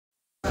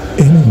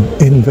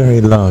In very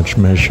large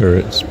measure,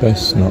 it's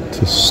best not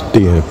to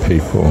steer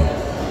people.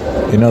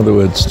 In other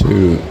words,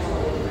 to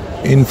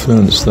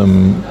influence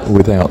them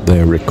without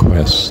their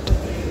request.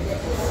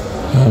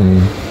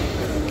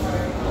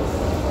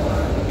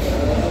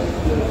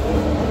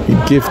 You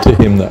give to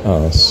him that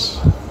asks.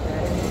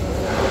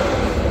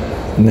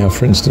 Now,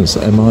 for instance,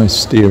 am I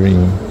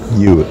steering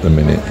you at the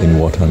minute in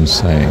what I'm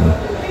saying?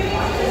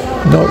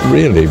 Not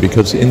really,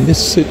 because in this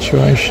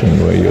situation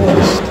where you're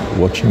just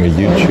watching a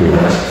YouTube,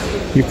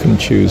 you can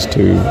choose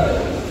to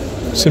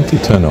simply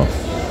turn off.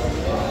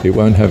 It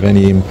won't have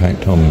any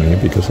impact on me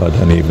because I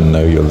don't even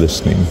know you're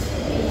listening.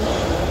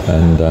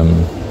 And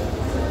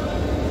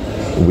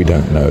we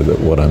don't know that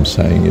what I'm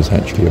saying is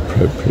actually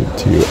appropriate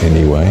to you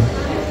anyway.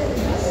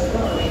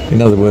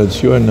 In other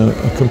words, you're in a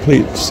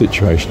complete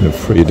situation of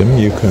freedom.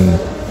 You can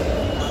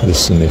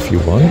listen if you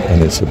want,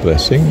 and it's a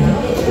blessing,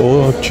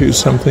 or choose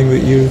something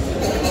that you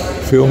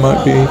feel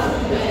might be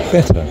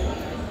better.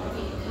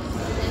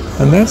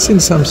 And that's in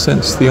some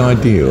sense the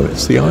ideal.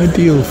 It's the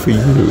ideal for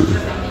you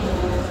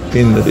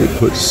in that it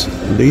puts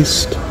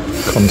least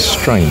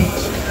constraint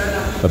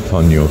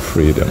upon your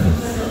freedom.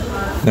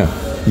 Now,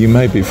 you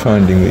may be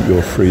finding that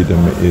your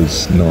freedom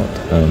is not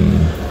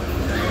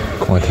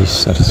quite as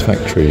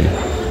satisfactory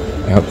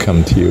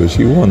outcome to you as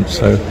you want,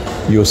 so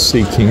you're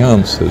seeking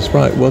answers.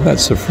 Right, well,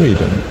 that's a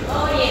freedom.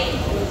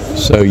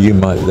 So you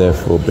might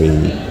therefore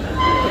be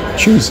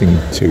choosing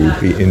to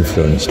be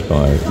influenced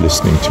by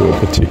listening to a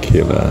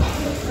particular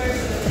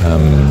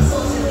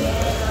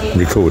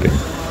recording,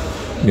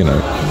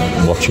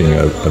 watching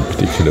a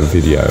particular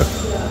video,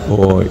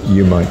 or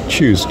you might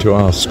choose to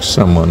ask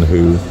someone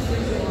who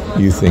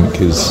you think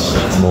is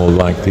more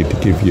likely to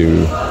give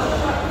you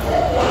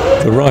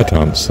the right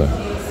answer.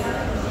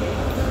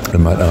 You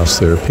might ask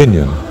their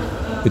opinion.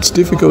 It's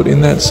difficult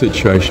in that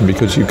situation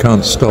because you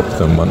can't stop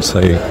them once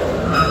they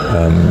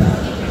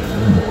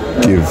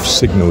give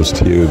signals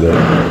to you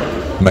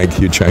that make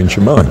you change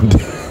your mind.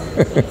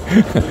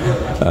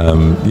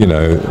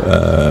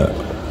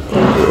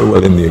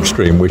 Well, in the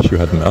extreme, wish you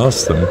hadn't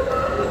asked them,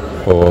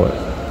 or,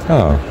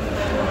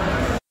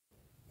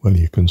 well,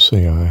 you can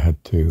see I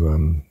had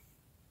to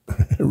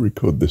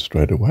record this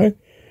straight away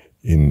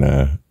in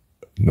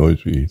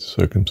noisy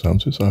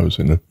circumstances. I was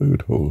in a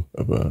food hall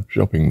of a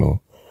shopping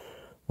mall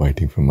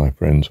waiting for my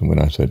friends, and when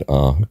I said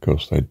of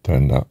course they'd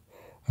turned up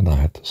and I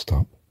had to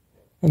stop,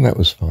 and that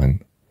was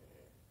fine.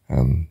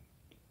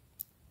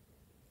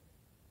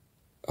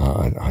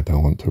 I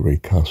don't want to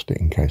recast it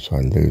in case I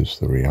lose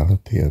the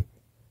reality of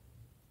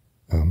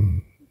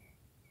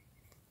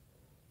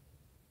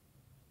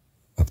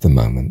the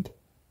moment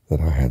that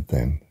I had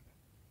then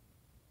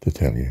to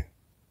tell you.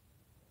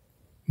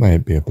 May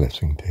it be a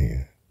blessing to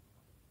you.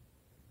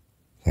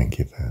 Thank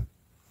you, Dad.